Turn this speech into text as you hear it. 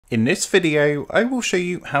In this video, I will show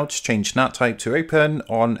you how to change NAT type to open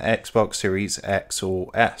on Xbox Series X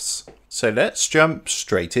or S. So let's jump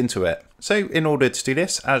straight into it. So in order to do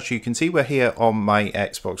this, as you can see, we're here on my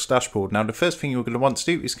Xbox dashboard. Now the first thing you're going to want to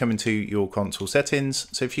do is come into your console settings.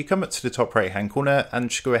 So if you come up to the top right hand corner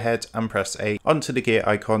and just go ahead and press A onto the gear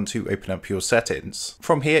icon to open up your settings.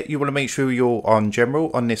 From here, you want to make sure you're on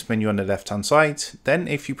general on this menu on the left hand side. Then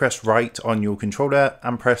if you press right on your controller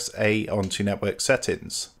and press A onto network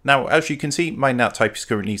settings. Now, as you can see, my NAT type is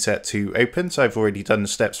currently set to open, so I've already done the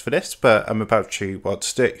steps for this, but I'm about to show you what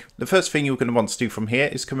to do. The first thing you're going to want to do from here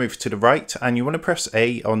is come over to the right, and you want to press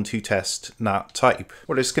A onto test NAT type.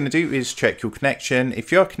 What it's going to do is check your connection.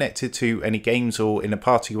 If you are connected to any games or in a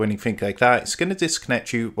party or anything like that, it's going to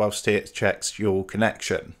disconnect you whilst it checks your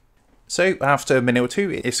connection. So after a minute or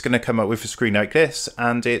two, it's going to come up with a screen like this,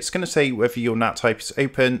 and it's going to say whether your NAT type is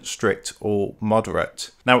open, strict or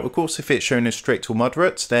moderate. Now, of course, if it's shown as strict or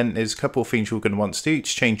moderate, then there's a couple of things you're going to want to do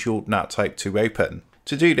to change your NAT type to open.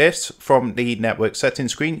 To do this, from the network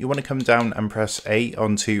settings screen, you want to come down and press A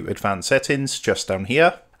onto advanced settings just down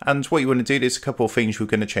here. And what you want to do, there's a couple of things you're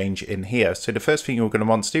going to change in here. So the first thing you're going to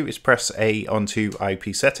want to do is press A onto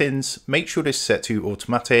IP settings, make sure this is set to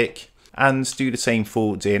automatic. And do the same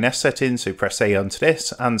for DNS settings, so press A onto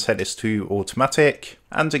this and set this to automatic.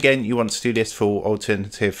 And again, you want to do this for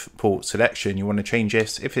alternative port selection. You want to change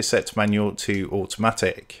this, if it's set to manual, to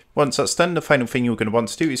automatic. Once that's done, the final thing you're going to want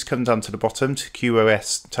to do is come down to the bottom to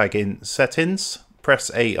QoS tagging settings,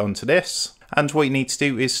 press A onto this, and what you need to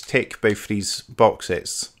do is tick both of these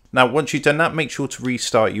boxes. Now, once you've done that, make sure to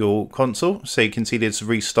restart your console. So you can see there's a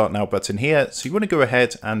restart now button here. So you want to go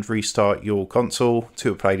ahead and restart your console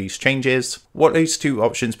to apply these changes. What those two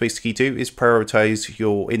options basically do is prioritize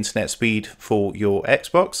your internet speed for your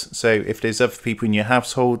Xbox. So if there's other people in your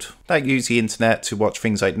household that use the internet to watch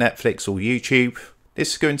things like Netflix or YouTube,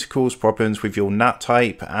 this is going to cause problems with your NAT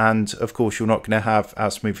type, and of course you're not going to have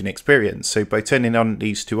as smooth an experience. So by turning on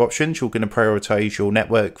these two options, you're going to prioritize your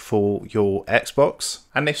network for your Xbox,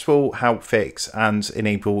 and this will help fix and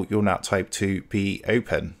enable your NAT type to be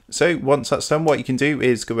open. So once that's done, what you can do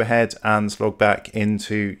is go ahead and log back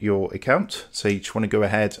into your account. So you just want to go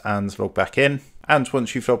ahead and log back in. And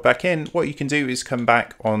once you've logged back in, what you can do is come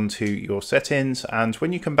back onto your settings, and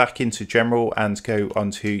when you come back into general and go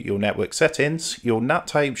onto your network settings, your NAT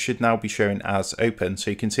type should now be shown as open. So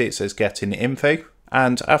you can see it says getting info.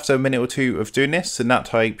 And after a minute or two of doing this, the NAT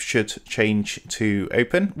type should change to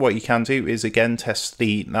open. What you can do is again test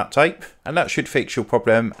the NAT type, and that should fix your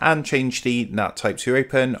problem and change the NAT type to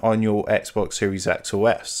open on your Xbox Series X or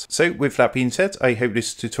S. So with that being said, I hope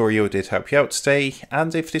this tutorial did help you out today,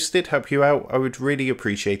 and if this did help you out, I would really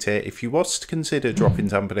appreciate it if you was to consider dropping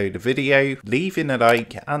down below the video, leaving a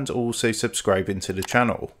like, and also subscribing to the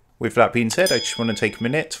channel. With that being said, I just want to take a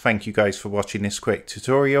minute to thank you guys for watching this quick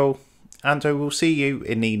tutorial, and I will see you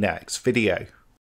in the next video.